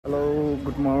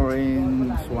Good morning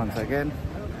once again,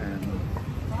 and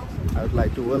I would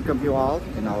like to welcome you all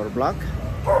in our vlog.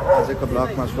 आजको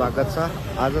ब्लगमा स्वागत छ।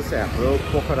 आज चाहिँ हाम्रो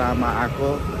पोखरामा आएको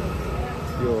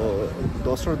यो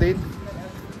दोस्रो दिन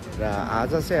र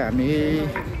आज चाहिँ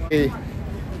हामी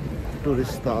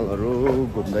टुरिस्ट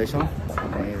स्थलहरू घुम्दैछौँ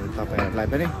अनि तपाईहरुलाई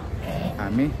पनि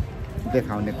हामी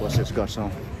देखाउने कोसिस गर्छौँ।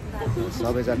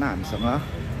 सबैजना हामीसँग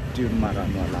ट्युनमा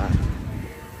रहनु होला।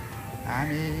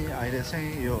 हामी अहिले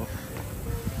चाहिँ यो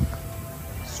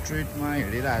स्ट्रिटमा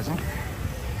हिँडिरहेछौँ,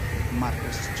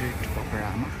 मार्केट स्ट्रिट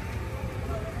पोखरामा।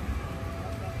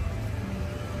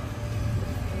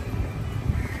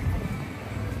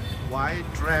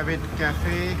 White Rabbit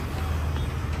Cafe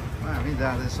हामी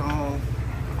जाँदैछौँ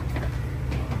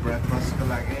ब्रेकफास्टको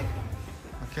लागि।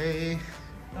 ओके,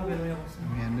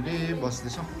 यहाँनिर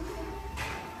बस्दैछौँ।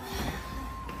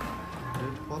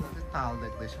 ताल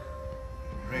देख्दैछ।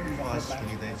 ब्रेकफास्ट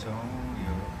लिँदैछौँ।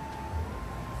 यो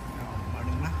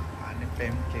मर्निङमा अनि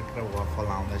पेम केक र वाफल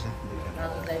आउँदैछ।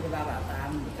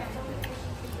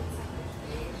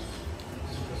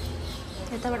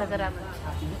 यताबाट त राम्रो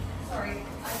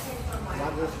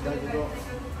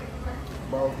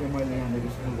मैले यहाँनिर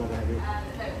स्कुल गर्दाखेरि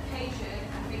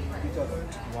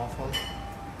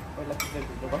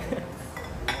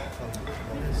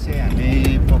हामी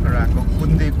पोखराको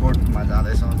कुन्दी कोटमा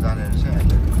जाँदैछौँ। जहाँनिर चाहिँ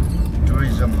अहिले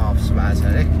टुरिज्म हब्स भएको छ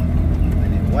अरे।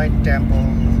 अनि वाइट टेम्पल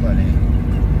अनि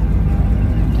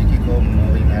के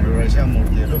यिनीहरू रहेछ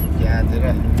मूर्तिहरू। त्यहाँतिर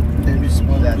डेभिस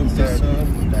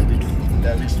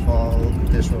फल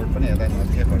गुप्तेश्वर पनि यता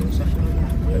नजिकै पर्दछ।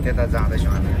 त्यता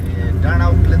जाँदैछौँ हामी। डाँडा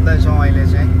उक्लिँदैछौँ अहिले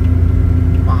चाहिँ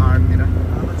पहाडतिर।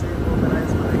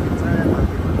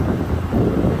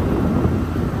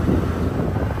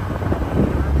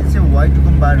 वाइट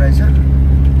गुम्बा रहेछ।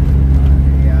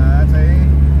 यहाँ चाहिँ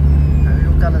हामी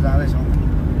उकालो जाँदैछौँ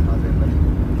अझै पनि।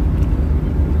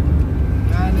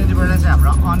 यहाँनिरबाट चाहिँ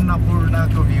हाम्रो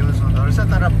अन्नपूर्णको भ्युज हुँदो रहेछ,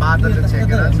 तर बादलले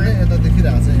छेकेर चाहिँ यता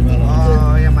देखिरहेको छ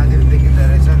हिमालय। यहाँ माथि देखिँदो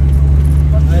रहेछ।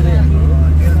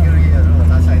 निलगिरीहरू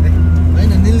होला सायदै।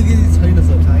 होइन, निलगिरी छैन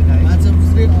सर,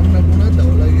 माछापुच्छ्रे, अन्नपूर्ण,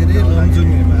 धौलागिरी, लमजुङ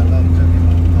हिमाल।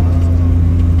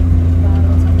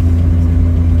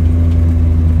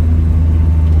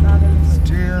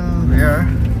 Still we are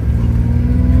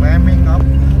climbing up.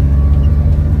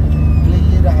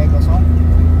 लिइरहेको छौँ।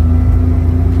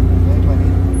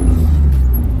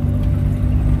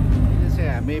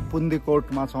 हामी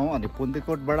पुन्दीकोटमा छौँ अनि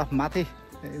पुन्दीकोटबाट माथि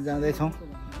जाँदैछौँ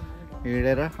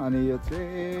हिँडेर। अनि यो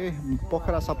चाहिँ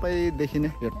पोखरा सबै देखिने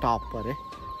यो टप अरे।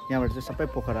 यहाँबाट चाहिँ सबै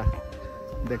पोखरा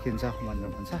देखिन्छ भनेर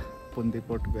भन्छ।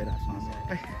 पुन्दीकोट गइरहेछौँ हामी।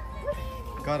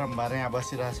 गरम भएर यहाँ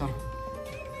बसिरहेछौँ।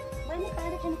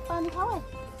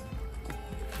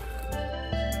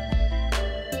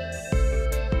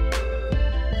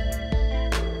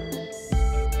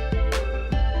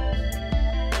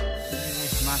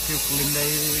 माथि उक्लिँदै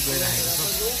गइरहेको छ।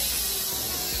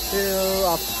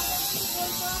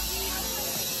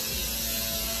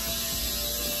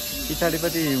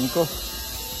 पछाडिपट्टि हिउँको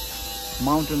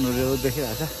माउन्टेनहरू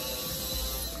देखिरहेछ।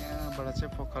 यहाँबाट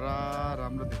चाहिँ पोखरा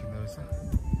राम्रो देखिँदो रहेछ।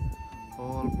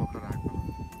 Whole पोखराको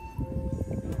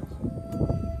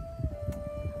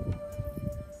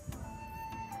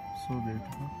so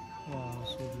beautiful.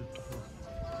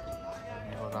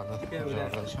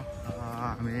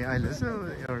 हामी अहिले चाहिँ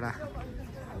एउटा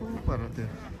पर त्यो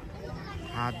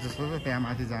हात जस्तो त त्यहाँ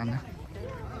माथि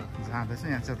जाँदैछ।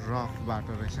 यहाँ चाहिँ रफ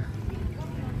बाटो रहेछ।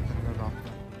 रफ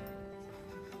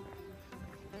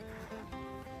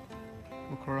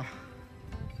पोखरा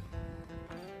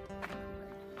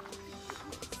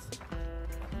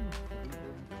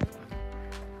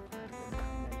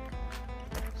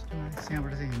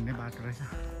यहाँबाट चाहिँ हिँड्ने बाटो रहेछ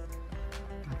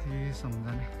माथिसम्म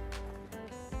जाने।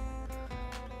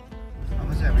 अब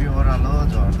चाहिँ हामी ओह्रालो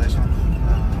झर्दैछौँ।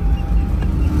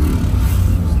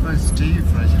 स्टिफ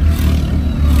रहेछ।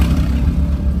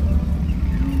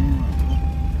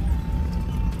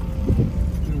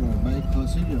 बाइक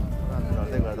खस्यो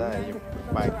झर्दै गर्दा यो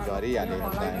बाइक झरिहाल्यो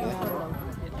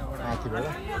माथिबाट।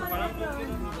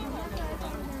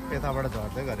 यताबाट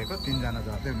झर्दै गरेको 3 जना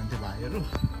झर्दै हुनुहुन्थ्यो भाइहरू।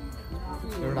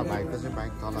 एउटा भाइको चाहिँ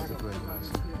बाइक तल चाहिँ गएको रहेछ।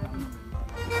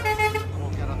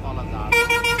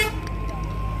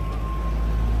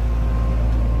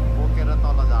 बोकेर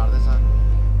तल झार्दैछ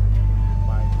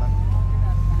बाइकलाई।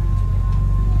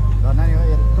 झन् यो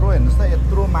यत्रो हेर्नुहोस् त,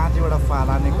 यत्रो माथिबाट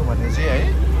फालानेको भने चाहिँ है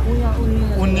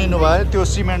उन्निनु भयो। त्यो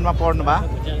सिमेन्टमा पर्नु भयो।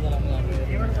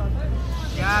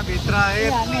 यहाँभित्र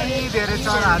यति धेरै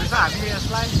चराहरू छ। हामी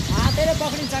यसलाई हातले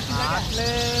पक्रिन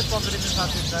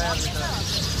सकिन्छ यहाँभित्र।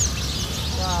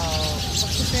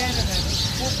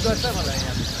 पुग गर्छ मलाई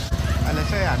यहाँ। अहिले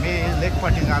चाहिँ हामी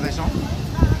लेकपट्टि जाँदैछौँ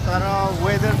तर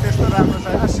वेदर त्यस्तो राम्रो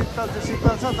छैन शीतल चाहिँ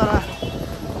शीतल छ तर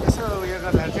यसो उयो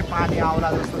गर्दाखेरि चाहिँ पानी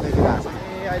आउला जस्तो देखिरहेको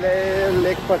छ अहिले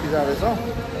लेकपट्टि जाँदैछौँ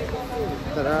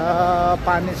तर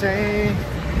पानी चाहिँ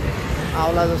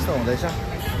आउला जस्तो हुँदैछ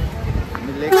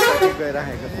हामी लेकपट्टि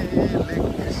गइराखेको लेक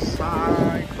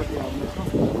साइडपट्टि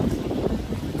आउँदैछौँ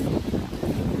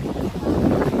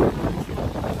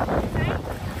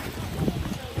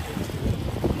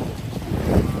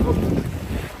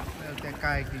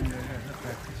kayaking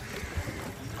practice.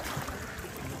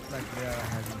 Looks like they are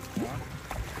having fun.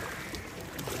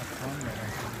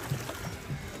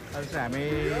 अहिले चाहिँ हामी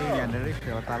यहाँनिर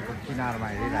फेवा तालको किनारमा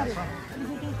हिँडिरहेको छौँ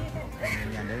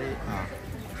यहाँनिर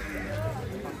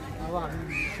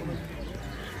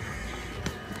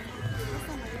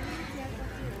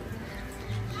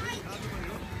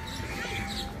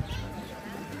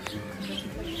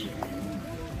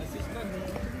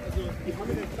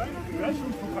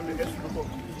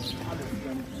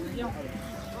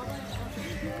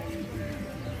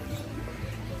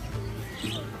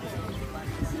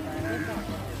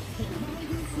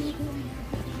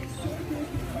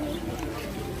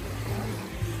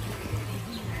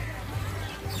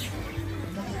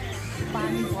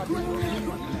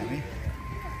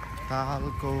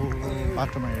तालको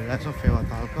बाटोमा हिँडिरहेको छौँ फेवा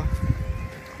तालको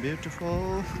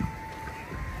ब्युटिफुल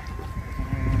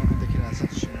देखिरहेको छ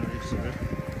सिनरिजहरू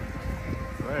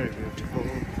भेरी ब्युटिफुल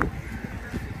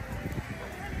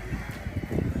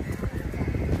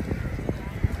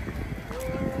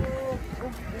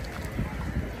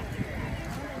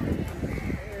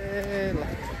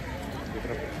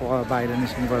बाहिर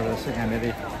निस्किनु पर्दो रहेछ यहाँनिर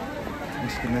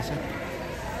निस्किँदैछ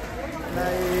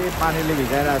पानीले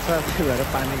भिजाइरहेको छ त्यही भएर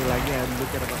पानीको लागि हामी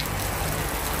लुकेर बस्छौँ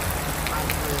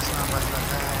पानीको यसमा बस्दा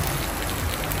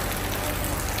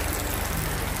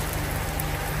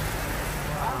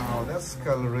Wow, that's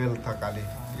called real Thakali.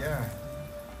 Yeah,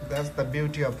 that's the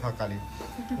beauty of Thakali.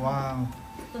 Wow.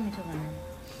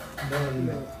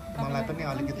 मलाई पनि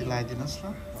अलिकति लगाइदिनुहोस् न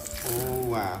Oh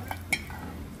wow.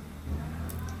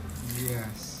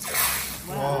 Yes.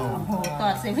 Wow.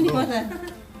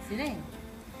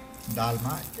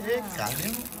 दालमा एक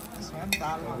हाल्यौँ त्यसमा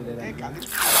दालमा एक हाल्यौँ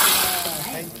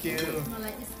थ्याङ्क यू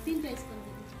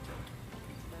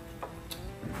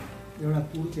एउटा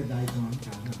पुलको दाइमा पनि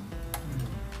खानु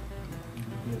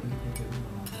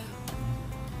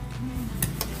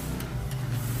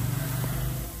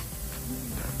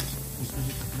यसको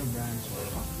चाहिँ थुप्रो ब्रान्च हो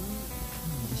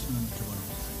यसमा मिठो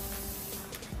बनाउँछ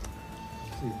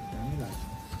दामी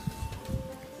लाग्छ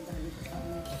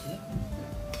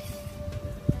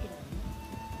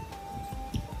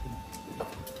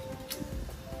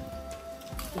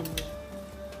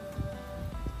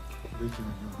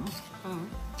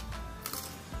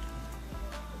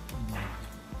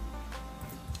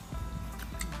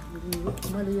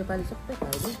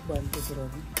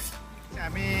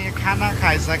हामी खाना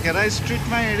खाइसकेर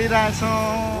स्ट्रिटमा हिँडिरहेछौँ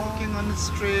walking on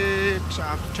street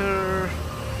after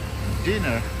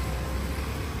dinner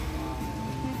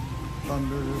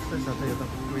तन्दुर जस्तै छ त यो त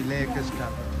उहिलेको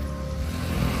स्टाफ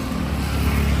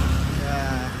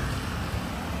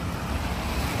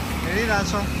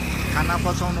हिँडिरहेछौँ खाना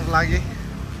पचाउनुको लागि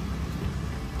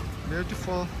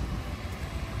ब्युटिफुल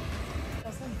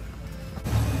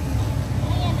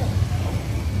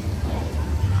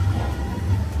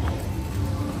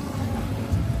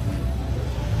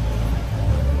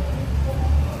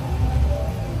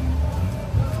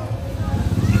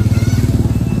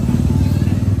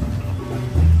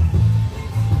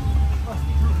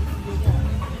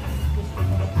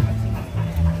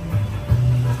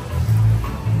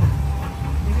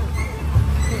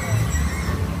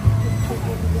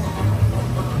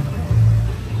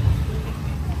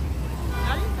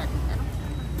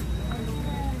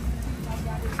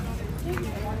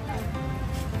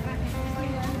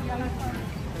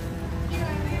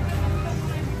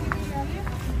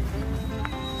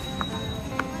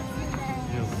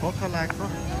पोखराको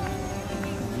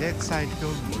लेक साइडको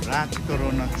रातको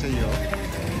रौनक चाहिँ यो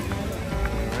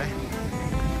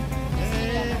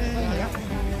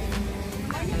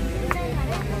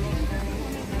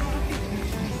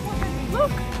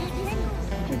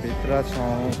भित्र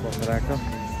छौँ पोखराको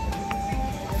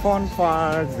फन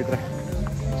पार्क भित्र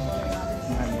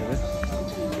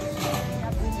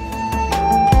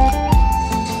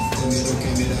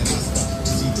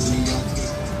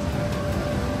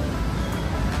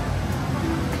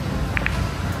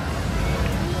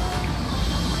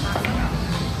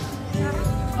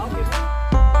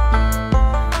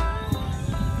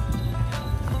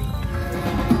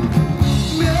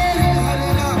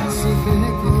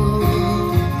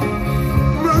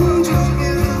Run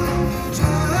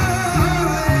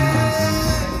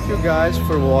guys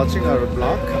for watching our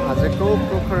vlog. आजको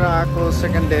पोखराको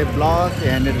सेकेन्ड डे ब्लग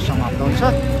यहाँनिर समाप्त हुन्छ।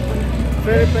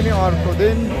 फेरि पनि अर्को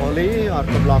दिन भोलि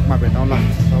अर्को ब्लगमा भेटौँला।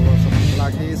 तबसम्मको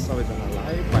लागि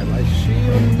सबैजनालाई by by, C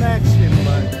you next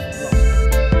invite.